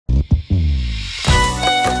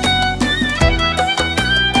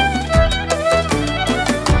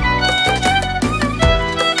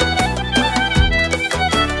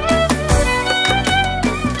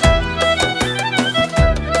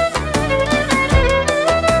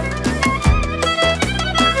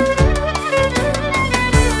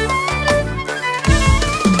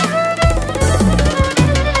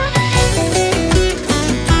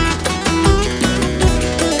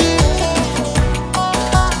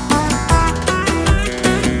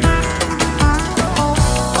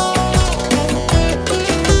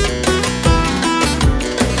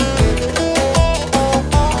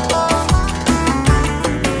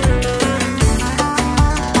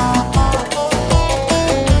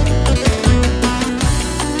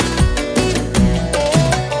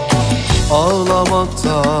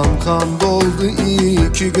ağlamaktan kan doldu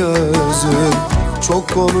iki gözüm.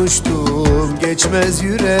 Çok konuştum geçmez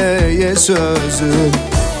yüreğe sözüm.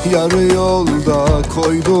 Yarı yolda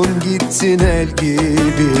koydun gittin el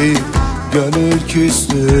gibi. Gönül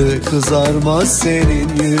küstü kızarmaz senin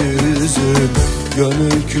yüzün.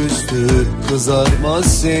 Gönül küstü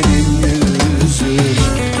kızarmaz senin yüzün.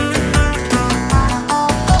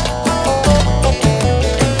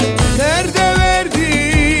 Nerede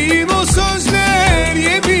verdiğin o sözler,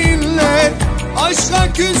 yeminler?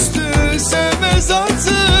 Aşka küstü sevmez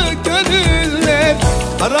artık gönüller.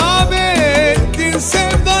 Harap ettin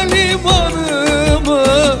sevda limanımı.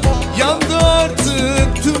 Yandı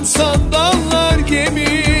artık tüm sandallar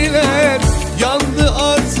gemiler. Yandı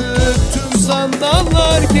artık tüm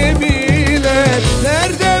sandallar gemiler.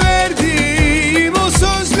 Nerede verdiğin o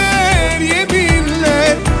sözler,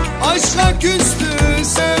 yeminler? Aşka küstü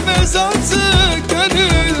sevmez artık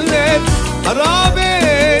gönüller. Harap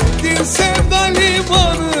ettin sevda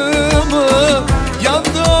limanımı.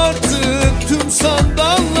 Yandı artık tüm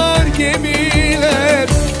sandallar gemiler.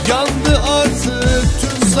 Yandı artık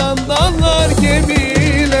tüm sandallar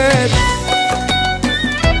gemiler.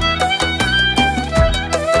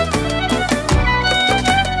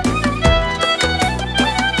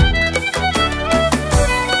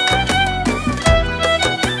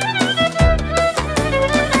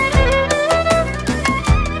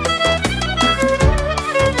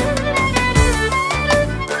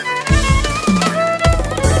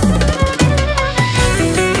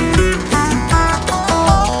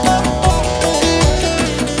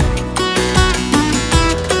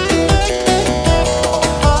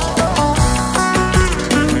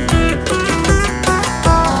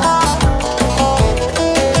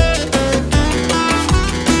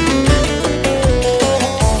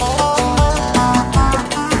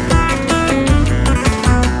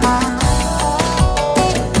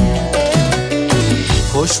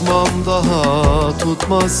 Koşmam daha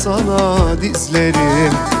tutmaz sana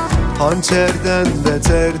dizlerim. Hançerden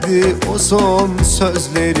beterdi o son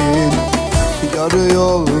sözlerin. Yarı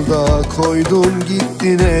yolda koydun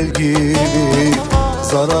gittin el gibi.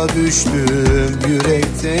 Zara düştüm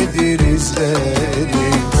yürektedir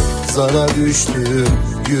izlerin. Zara düştüm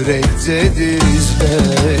yürektedir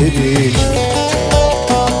izlerin.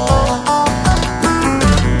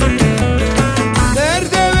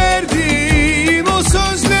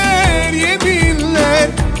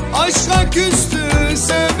 Aşka küstü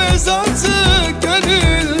sevmez artık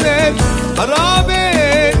gönüller. Harap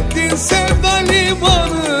ettin sevda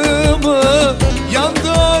limanımı.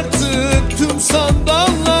 Yandı artık tüm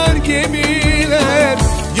sandallar gemiler.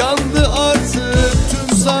 Yandı artık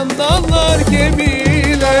tüm sandallar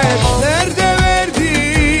gemiler. Nerede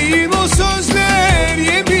verdiğin o sözler,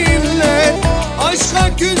 yeminler?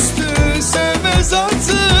 Aşka küstü sevmez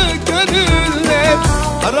artık gönüller.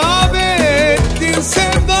 Harap ettin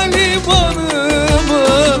sevda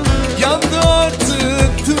limanımı. Yandı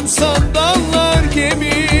artık tüm sandallar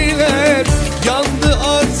gemiler. Yandı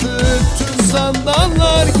artık tüm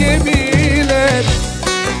sandallar gemiler.